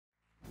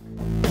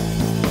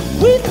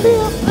We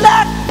live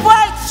black,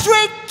 white,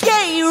 straight,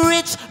 gay,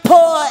 rich,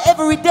 poor.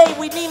 Every day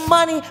we need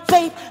money,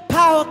 faith,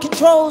 power,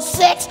 control,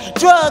 sex,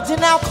 drugs,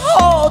 and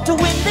alcohol to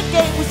win the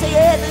game. We say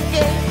ahead of the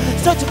game,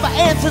 searching for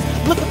answers,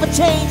 looking for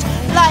change.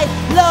 Life,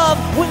 love,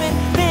 women,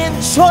 men,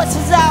 choice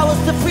is ours.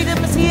 The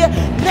freedom is here,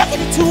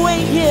 naked at 2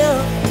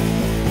 a.m.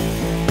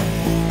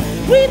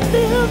 We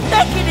live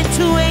naked at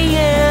 2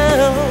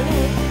 a.m.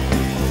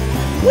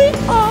 We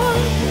are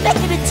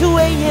naked at 2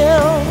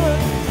 a.m.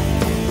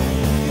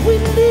 We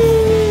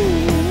live.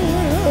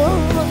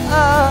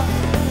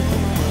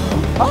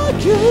 Are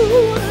you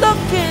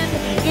looking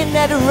in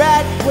that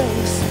rat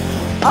race?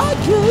 Are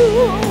you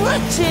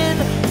reaching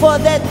for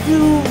that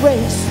new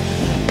race?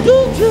 Do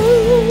you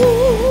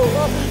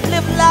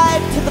live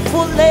life to the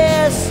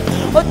fullest,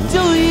 or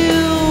do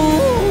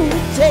you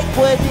take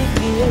what it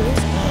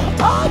gives?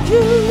 Are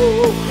you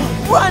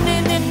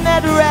running in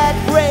that rat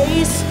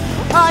race?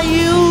 Are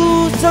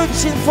you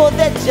searching for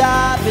that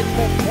job in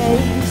the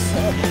case?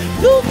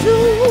 Do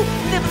you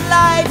live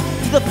life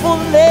to the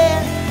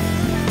fullest,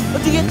 or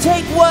do you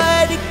take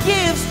what it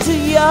gives to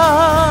you?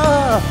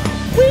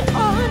 We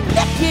are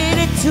naked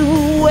at 2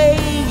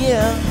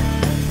 a.m.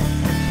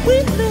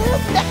 We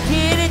live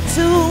naked at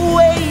 2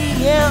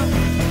 a.m.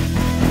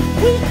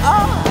 We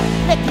are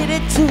naked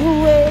at 2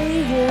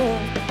 a.m.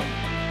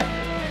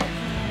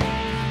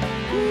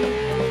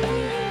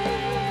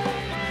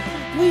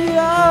 We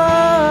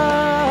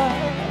are.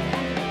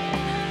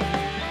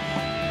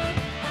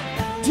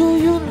 Do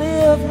you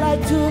live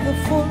life to the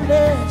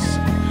fullest?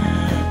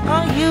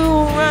 Are you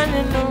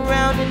running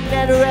around in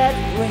that rat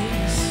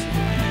race?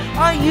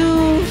 Are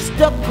you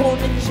stuck on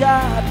a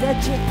job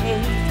that you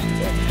hate?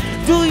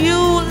 Do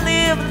you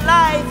live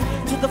life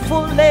to the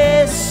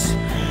fullest,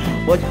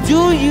 or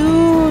do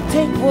you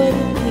take what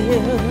it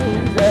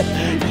gives?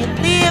 You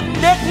live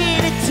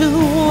naked at 2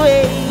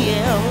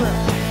 a.m.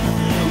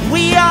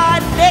 We are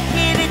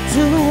naked at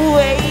 2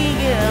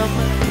 a.m.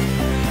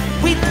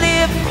 We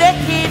live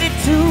naked at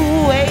 2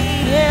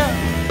 a.m.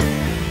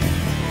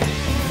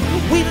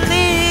 We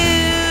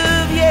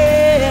live,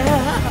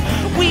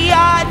 yeah. We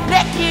are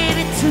naked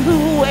at 2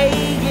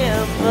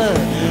 a.m.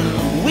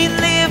 We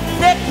live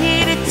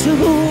naked at 2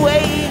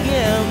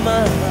 a.m.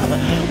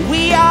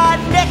 We are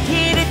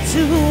naked at 2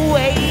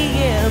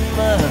 a.m.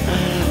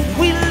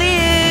 We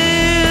live.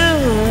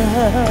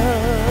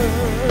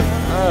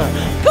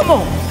 Come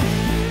on.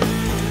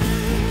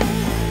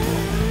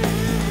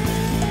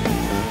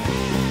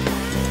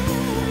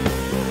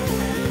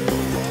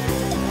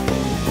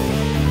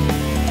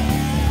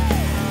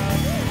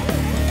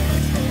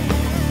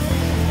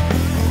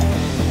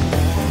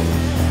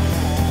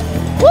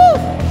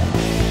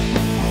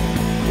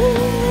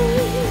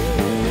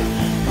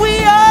 We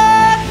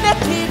are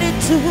naked at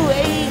 2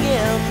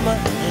 a.m.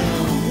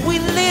 We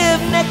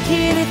live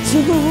naked at 2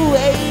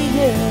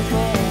 a.m.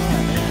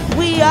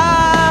 We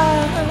are.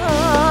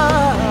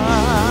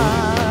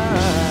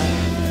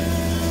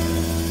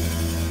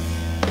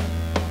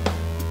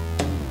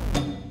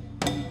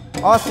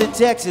 Austin,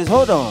 Texas,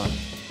 hold on.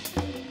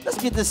 Let's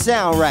get the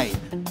sound right.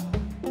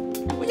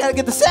 We gotta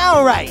get the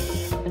sound right.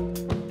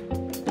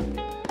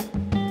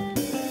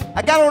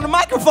 I got on the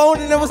microphone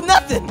and there was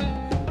nothing.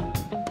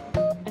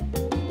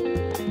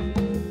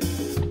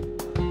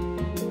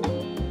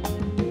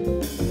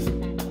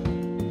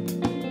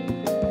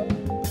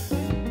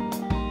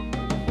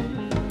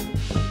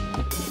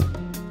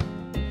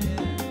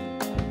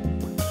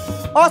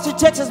 Austin,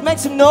 Texas, make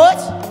some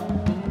noise.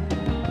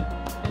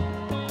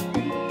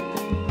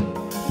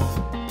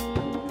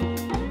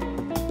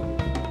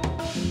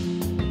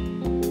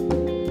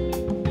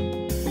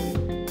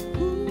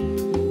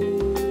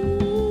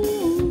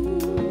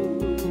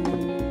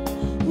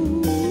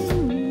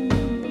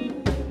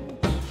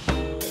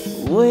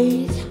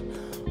 Wait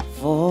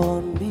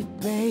for me,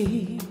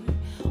 babe.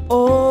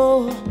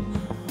 Oh,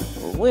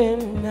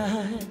 when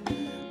I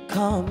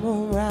come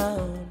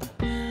around,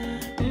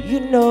 you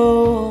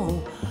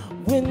know,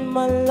 when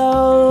my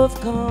love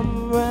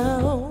come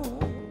round,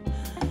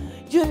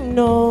 you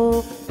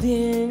know,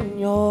 then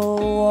your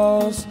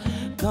walls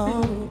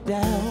come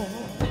down.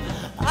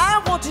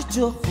 I want you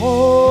to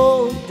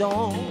hold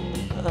on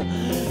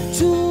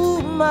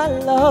to my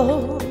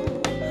love.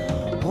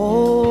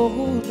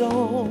 Hold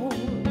on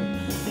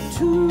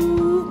to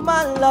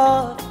my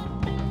love.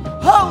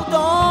 Hold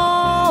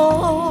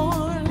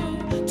on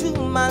to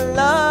my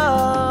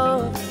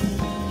love.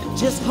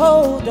 Just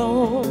hold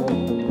on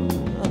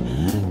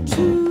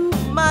to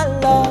my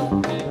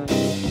love.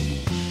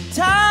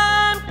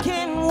 Time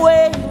can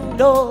wait,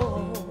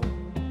 no.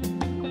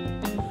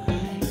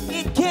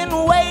 It can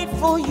wait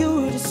for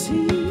you to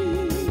see.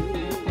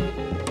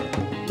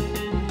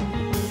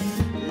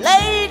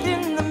 Late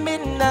in the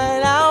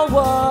midnight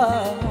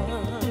hour,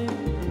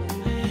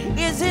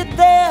 is it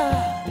there?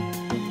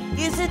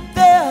 Is it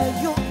there?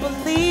 You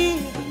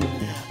believe?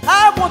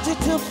 I want you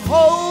to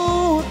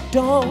hold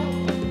on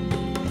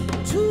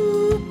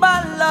to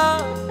my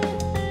love.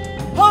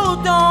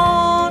 Hold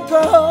on,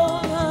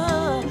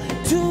 girl,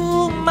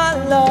 to my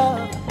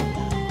love.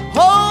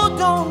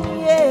 Hold on,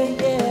 yeah,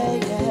 yeah,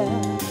 yeah.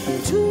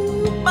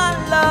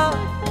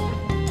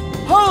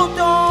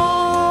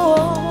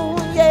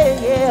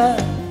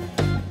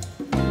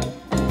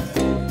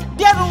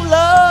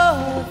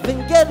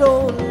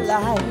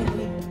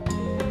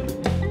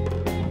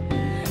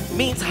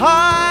 means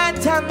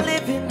hard time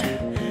living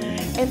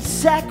and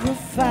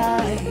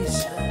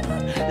sacrifice.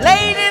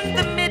 Late in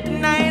the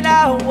midnight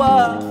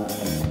hour,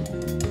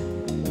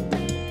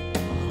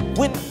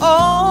 when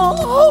all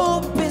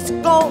hope is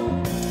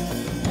gone,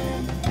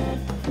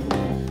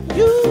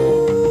 you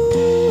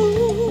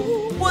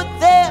were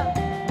there.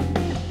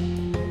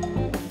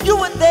 You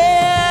were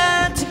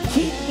there to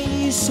keep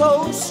me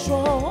so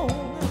strong.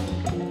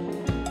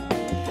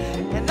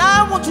 And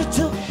I want you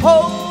to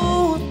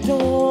hold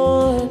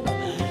on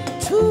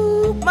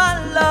to my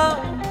love.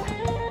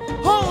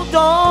 Hold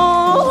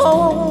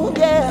on,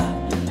 yeah,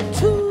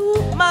 to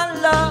my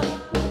love.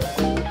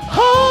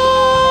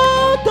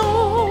 Hold on.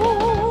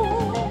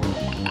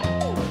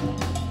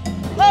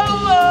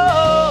 Oh,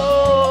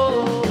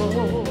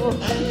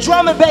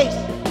 drum and bass.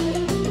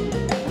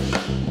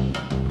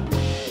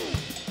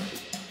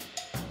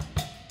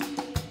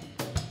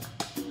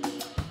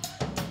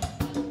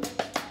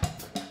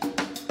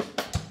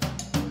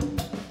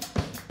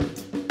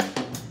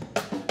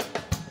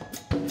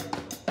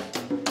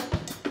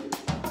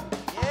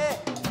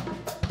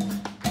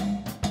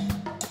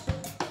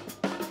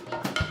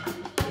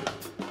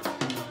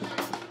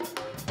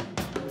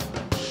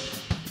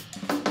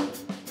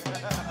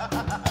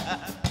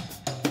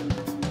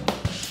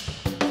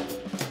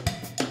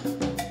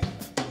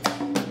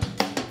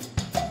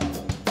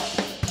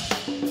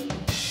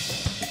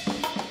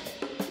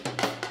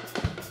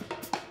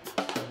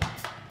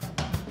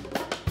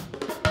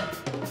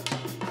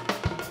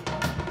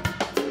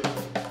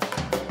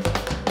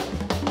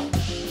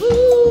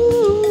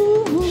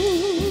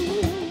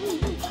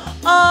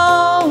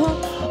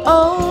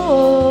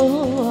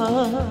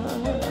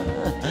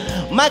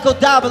 Michael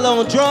Dabble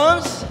on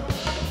drums,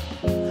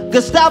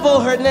 Gustavo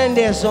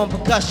Hernandez on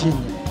percussion.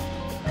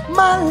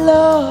 My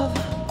love,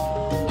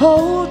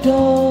 hold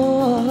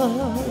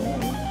on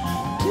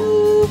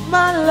to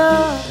my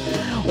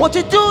love. Won't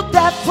you do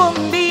that for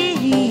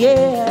me,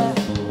 yeah?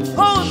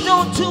 Hold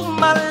on to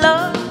my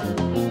love,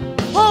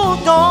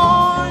 hold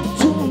on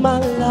to my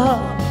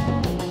love.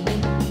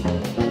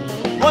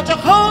 Won't you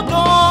hold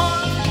on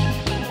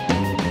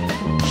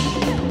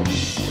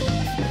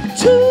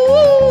to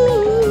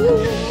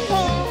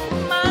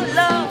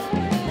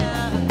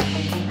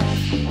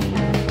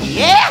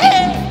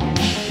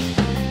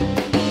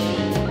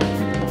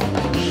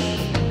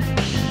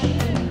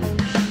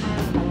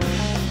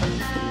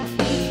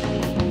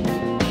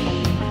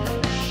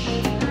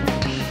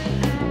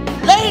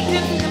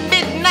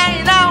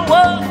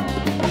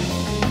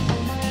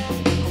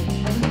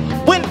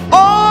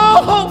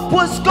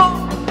was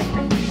gone.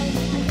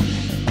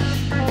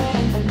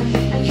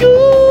 You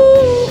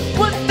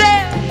were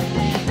there.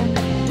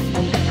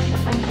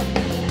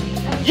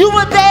 You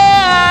were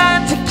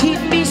there to keep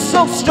me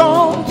so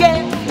strong,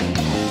 yeah.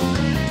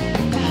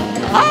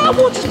 I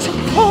want you to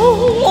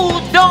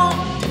hold on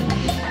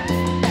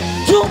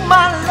to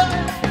my love.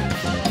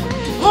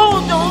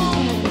 Hold on.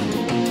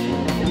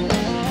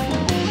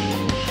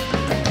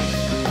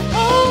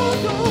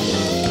 Hold on.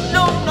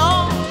 No, no.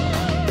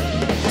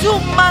 To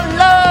my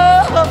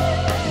love.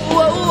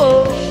 Whoa,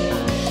 whoa.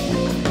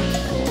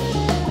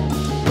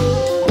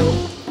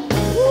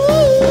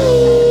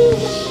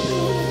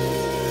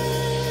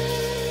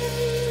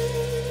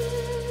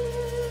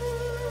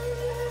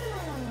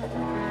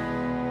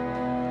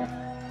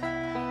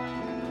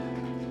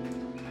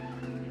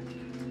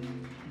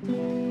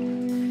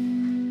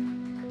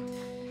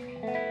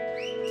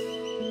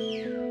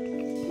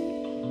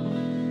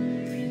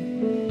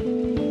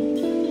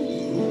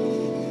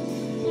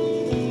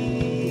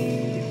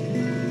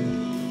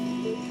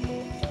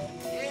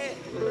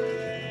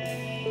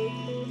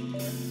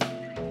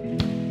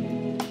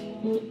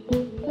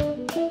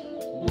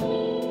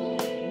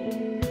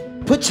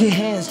 Put your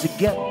hands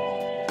together.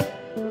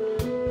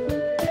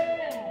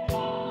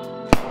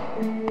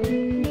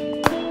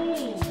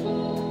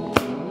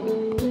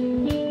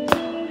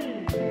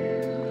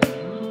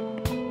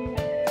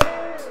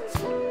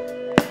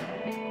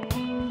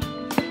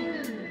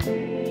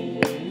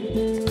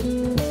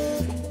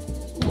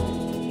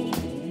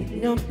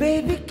 Now,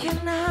 baby, can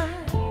I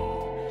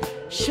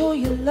show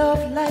you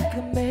love like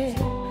a man?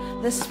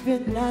 Let's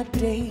spend our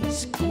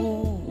days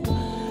cool.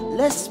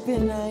 Let's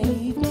spend our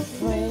evening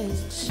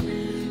friends.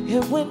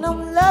 And when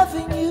I'm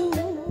loving you,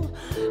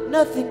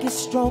 nothing gets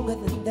stronger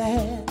than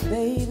that,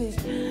 baby.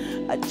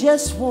 I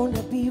just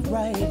wanna be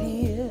right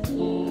here,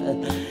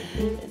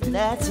 and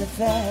that's a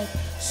fact.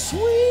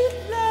 Sweet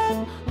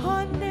love,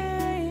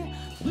 honey,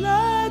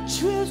 blood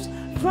drips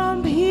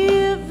from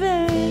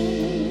heavens,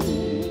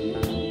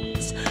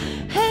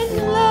 and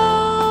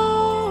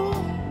love,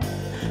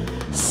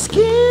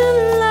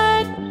 skin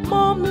like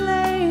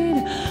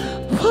marmalade,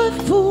 put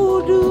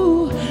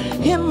voodoo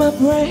in my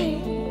brain.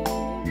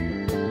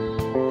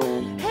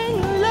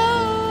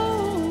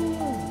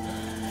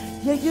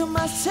 Yeah, you're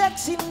my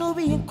sexy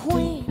Nubian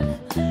queen,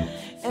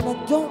 and I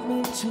don't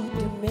mean to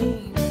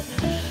demean.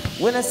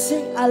 When I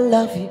sing I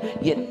love you,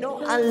 you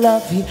know I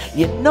love you,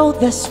 you know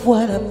that's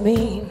what I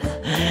mean.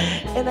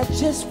 And I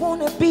just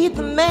wanna be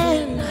the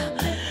man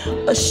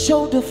a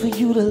shoulder for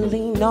you to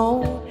lean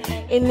on.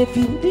 And if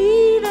you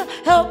need a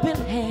helping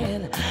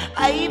hand,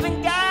 I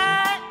even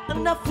got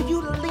enough for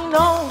you to lean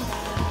on.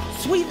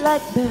 Sweet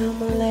like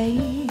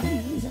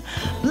marmalade,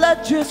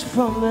 blood drips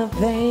from my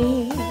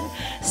vein,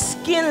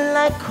 skin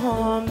like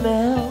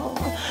caramel,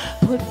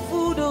 put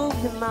voodoo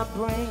in my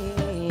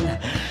brain.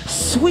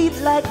 Sweet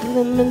like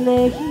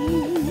lemonade,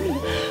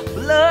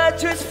 blood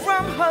drips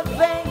from her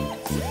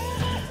veins,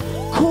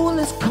 cool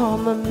as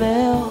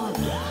caramel,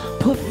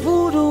 put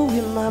voodoo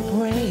in my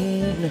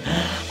brain.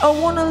 I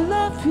wanna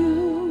love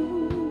you,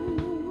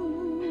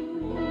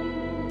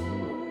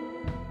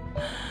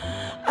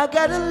 I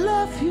gotta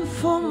love you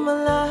for my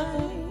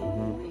life.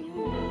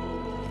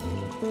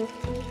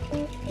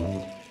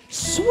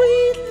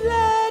 Sweet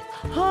like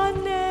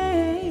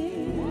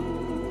honey,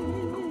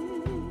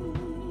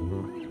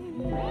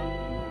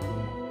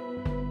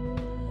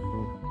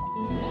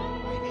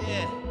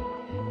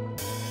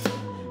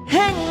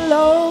 hang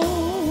low,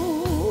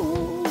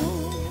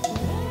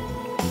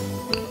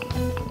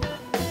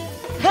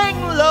 hang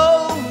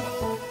low,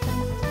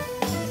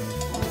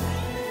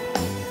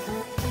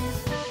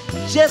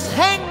 just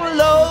hang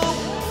low,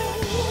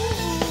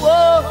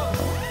 whoa.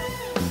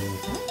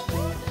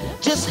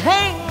 Just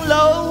hang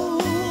low.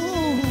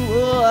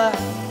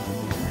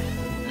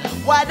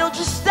 Why don't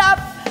you stop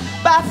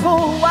by for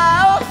a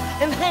while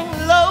and hang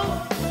low?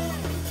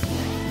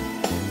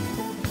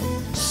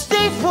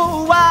 Stay for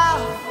a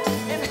while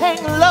and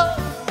hang low.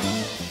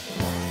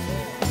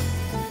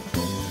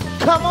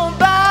 Come on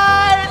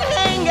by and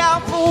hang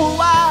out for a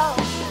while.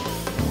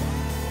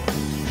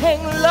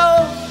 Hang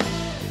low.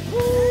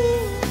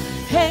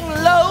 Hang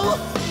low.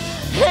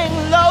 Hang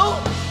low.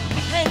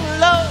 Hang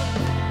low.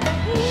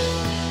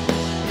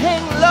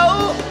 Hang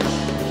low,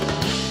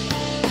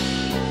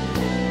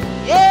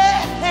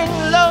 yeah, hang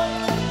low,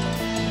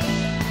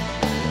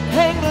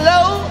 hang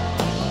low,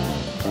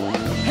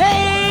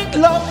 hang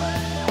low.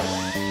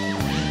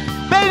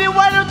 Baby,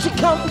 why don't you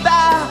come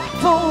by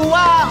for a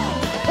while?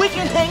 We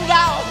can hang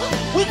out,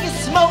 we can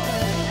smoke,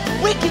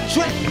 we can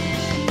drink,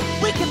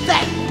 we can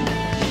think.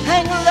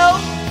 Hang low,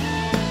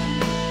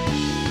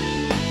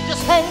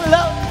 just hang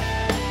low,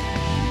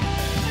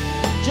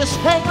 just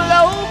hang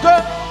low,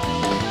 girl.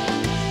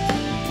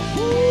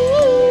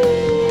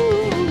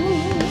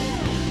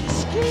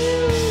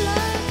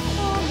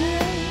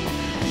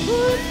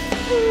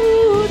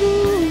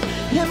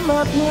 In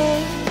my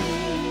brain,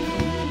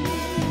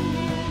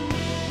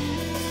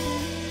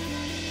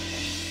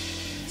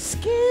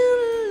 skin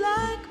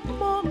like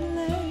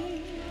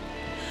marmalade,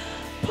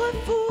 put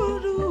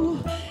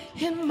voodoo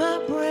in my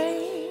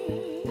brain.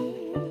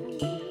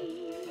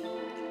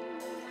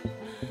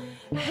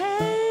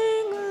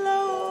 Hang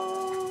low.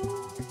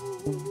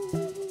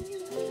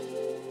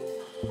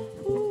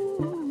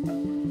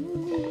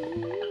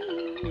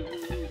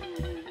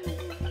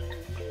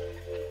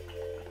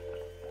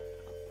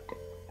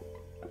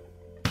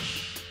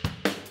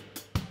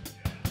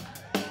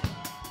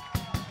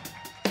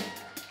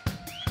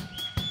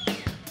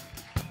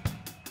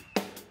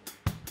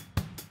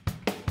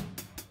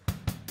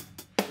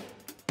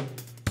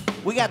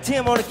 We got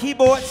Tim on the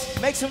keyboards.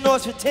 Make some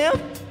noise for Tim.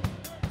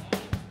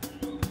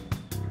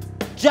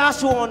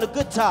 Joshua on the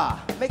guitar.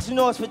 Make some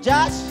noise for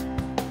Josh.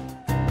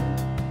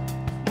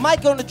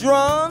 Mike on the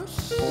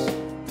drums.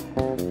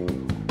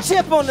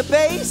 Chip on the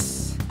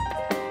bass.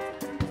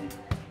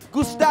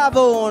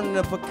 Gustavo on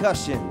the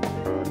percussion.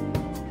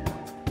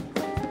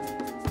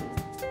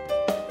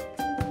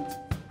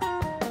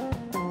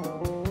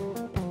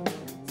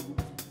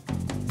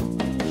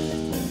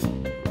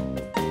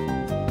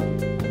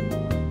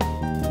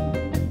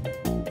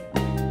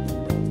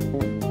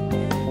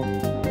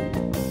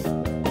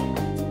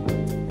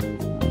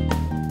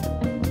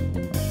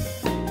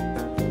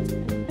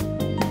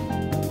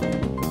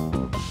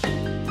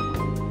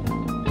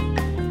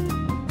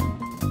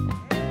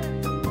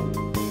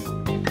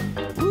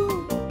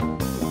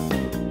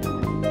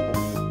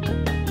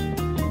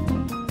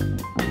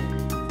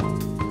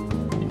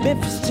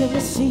 Memphis,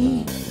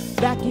 Tennessee,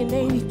 back in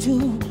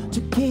 '82.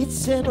 2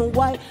 kids and a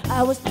wife,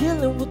 I was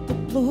dealing with the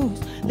blues.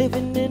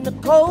 Living in a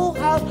cold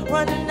house,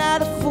 running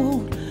out of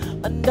food.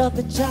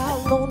 Another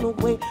child on the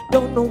way,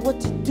 don't know what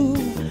to do.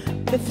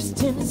 Memphis,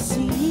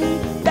 Tennessee,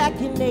 back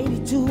in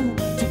 '82. 2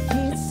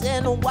 kids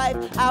and a wife,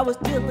 I was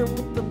dealing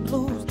with the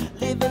blues.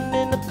 Living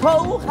in a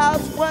cold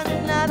house,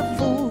 running out of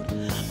food.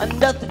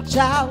 Another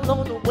child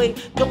on the way,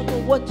 don't know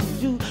what to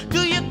do.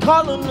 Do you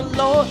call on the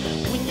Lord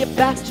when your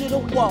back's to the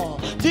wall?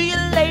 Do you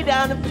lay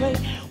down and pray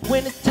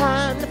when it's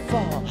time to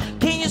fall?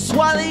 Can you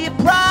swallow your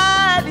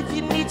pride if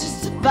you need to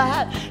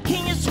survive?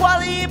 Can you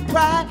swallow your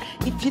pride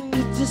if you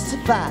need to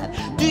survive?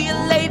 Do you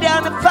lay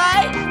down and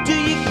fight? Do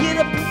you get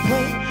up and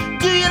pray?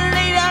 Do you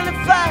lay down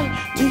and fight?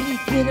 Do you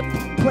get up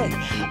and pray?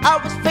 I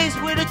was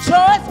faced with a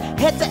choice,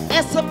 had to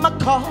answer my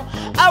call.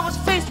 I was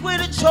faced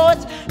with a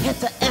choice, had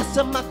to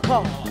answer my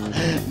call.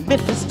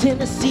 Memphis,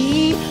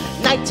 Tennessee,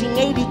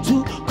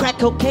 1982. Crack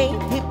cocaine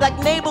hit black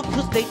neighbor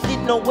cause they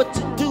didn't know what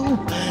to do.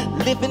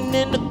 Living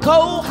in a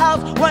cold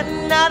house,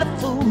 running out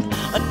of food.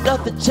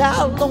 Another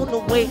child on the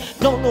way,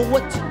 don't know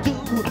what to do.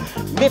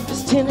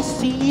 Memphis,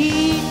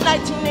 Tennessee,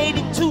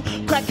 1982.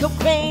 Crack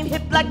cocaine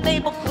hit black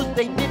neighborhoods,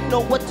 they didn't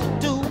know what to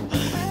do.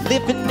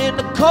 Living in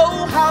a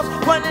cold house,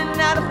 running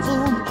out of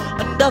food.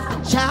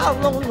 Another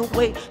child on the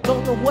way,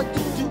 don't know what to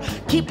do.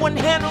 Keep one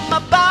hand on my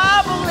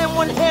Bible and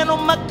one hand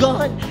on my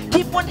gun.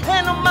 Keep one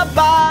hand on my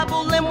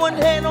Bible and one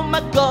hand on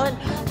my gun.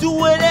 Do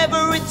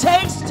whatever it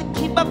takes to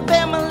keep my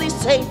family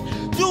safe.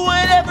 Do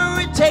whatever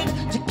it takes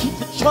to keep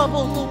the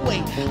trouble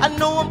away. I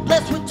know I'm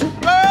blessed with 2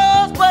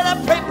 girls, but I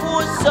pray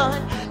for a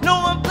son. No,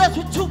 I'm blessed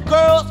with 2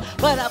 girls,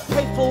 but I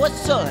pray for a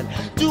son.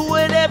 Do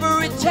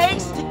whatever it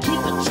takes to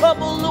keep the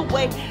trouble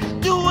away.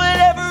 Do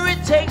whatever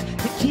it takes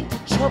to keep the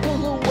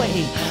trouble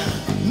away.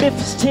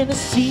 Memphis,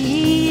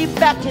 Tennessee,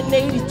 back in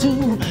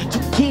 '82.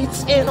 2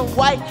 kids and a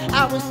wife,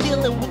 I was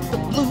dealing with the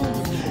blues.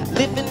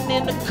 Living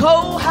in a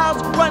cold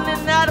house,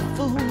 running out of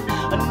food.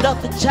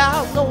 Another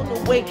child on the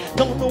way,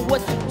 don't know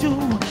what to do.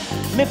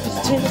 Memphis,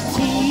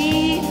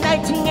 Tennessee,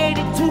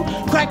 1982.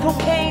 Crack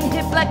cocaine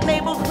hit black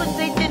neighborhoods,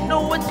 they didn't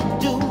know what to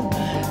do.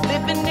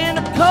 Living in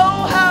a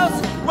cold house,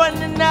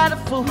 running out of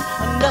food.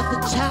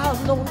 Another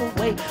child on the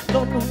way,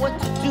 don't know what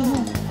to do.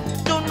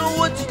 Don't know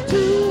what to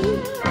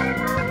do.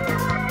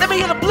 Let me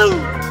hear the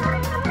blues.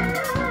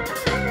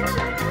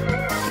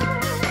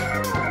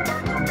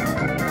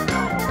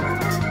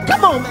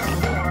 Come on, man.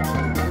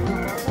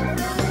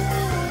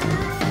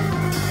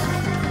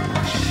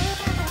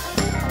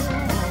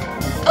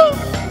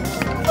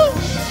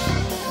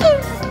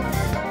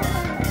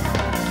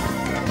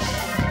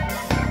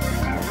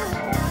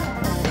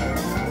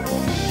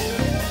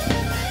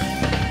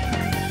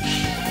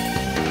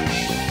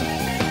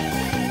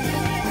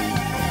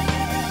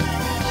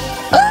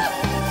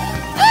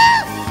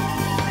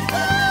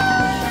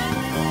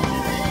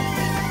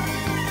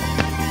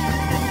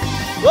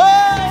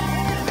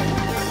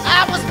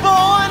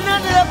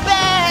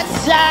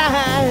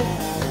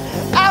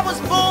 I was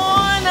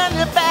born on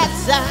the bad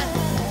side,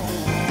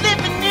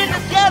 living in the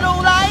ghetto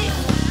life.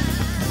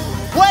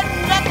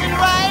 Wasn't nothing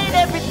right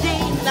every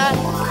day and night.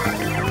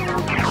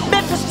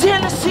 Memphis,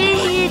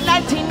 Tennessee,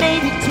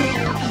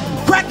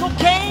 1982. Crack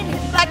cocaine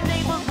hit black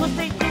neighborhoods,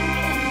 they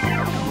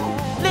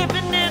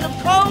living in a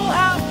cold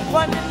house,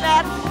 running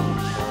out of food.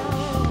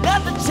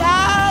 Another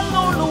child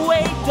on the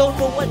way, don't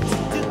know what to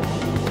do.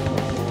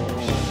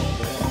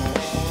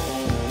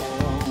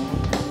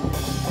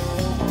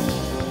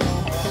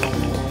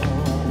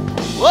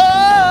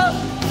 Whoa!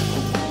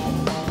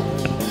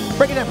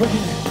 Break it down, break it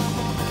down.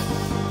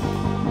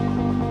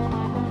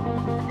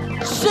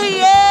 Say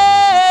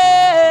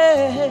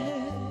yeah.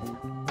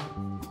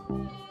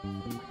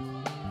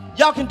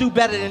 Y'all can do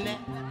better than that.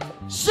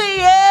 Say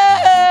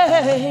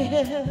yeah.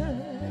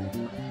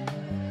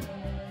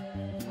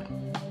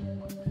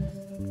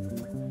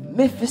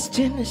 Memphis,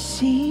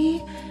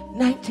 Tennessee,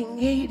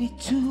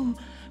 1982.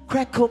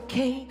 Crack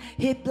cocaine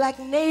hit black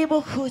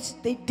neighborhoods,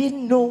 they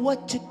didn't know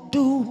what to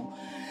do.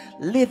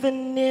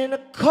 Living in a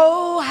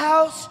cold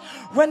house,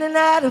 running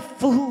out of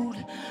food.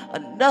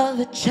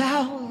 Another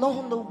child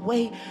on the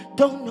way,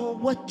 don't know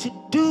what to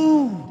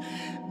do.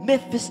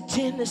 Memphis,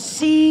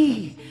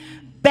 Tennessee,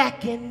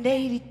 back in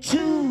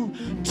 '82.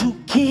 2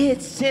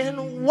 kids and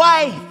a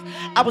wife,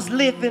 I was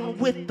living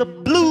with the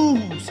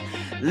blues.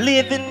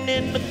 Living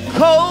in a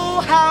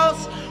cold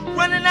house,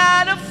 running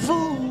out of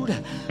food.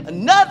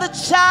 Another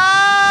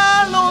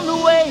child on the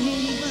way,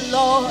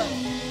 Lord.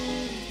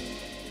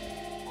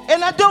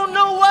 And I don't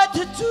know what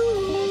to do.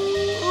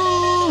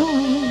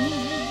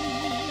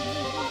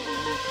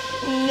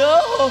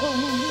 No.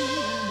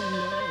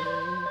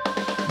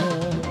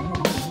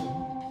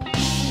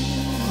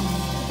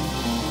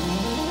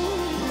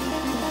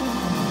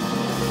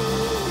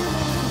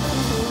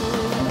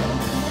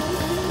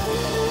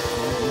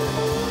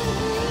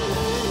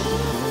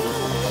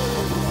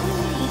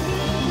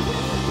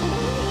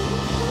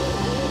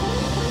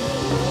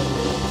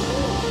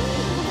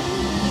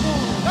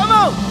 Come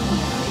on.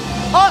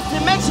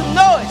 Austin, make some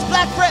noise.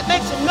 Black Fret,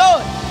 make some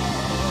noise.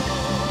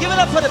 Give it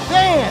up for the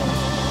band.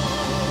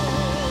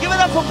 Give it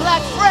up for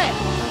Black Fret.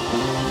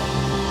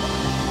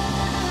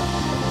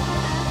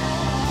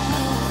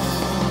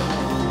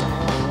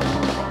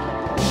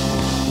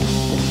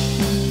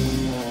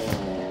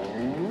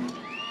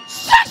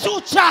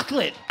 Sexual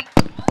chocolate.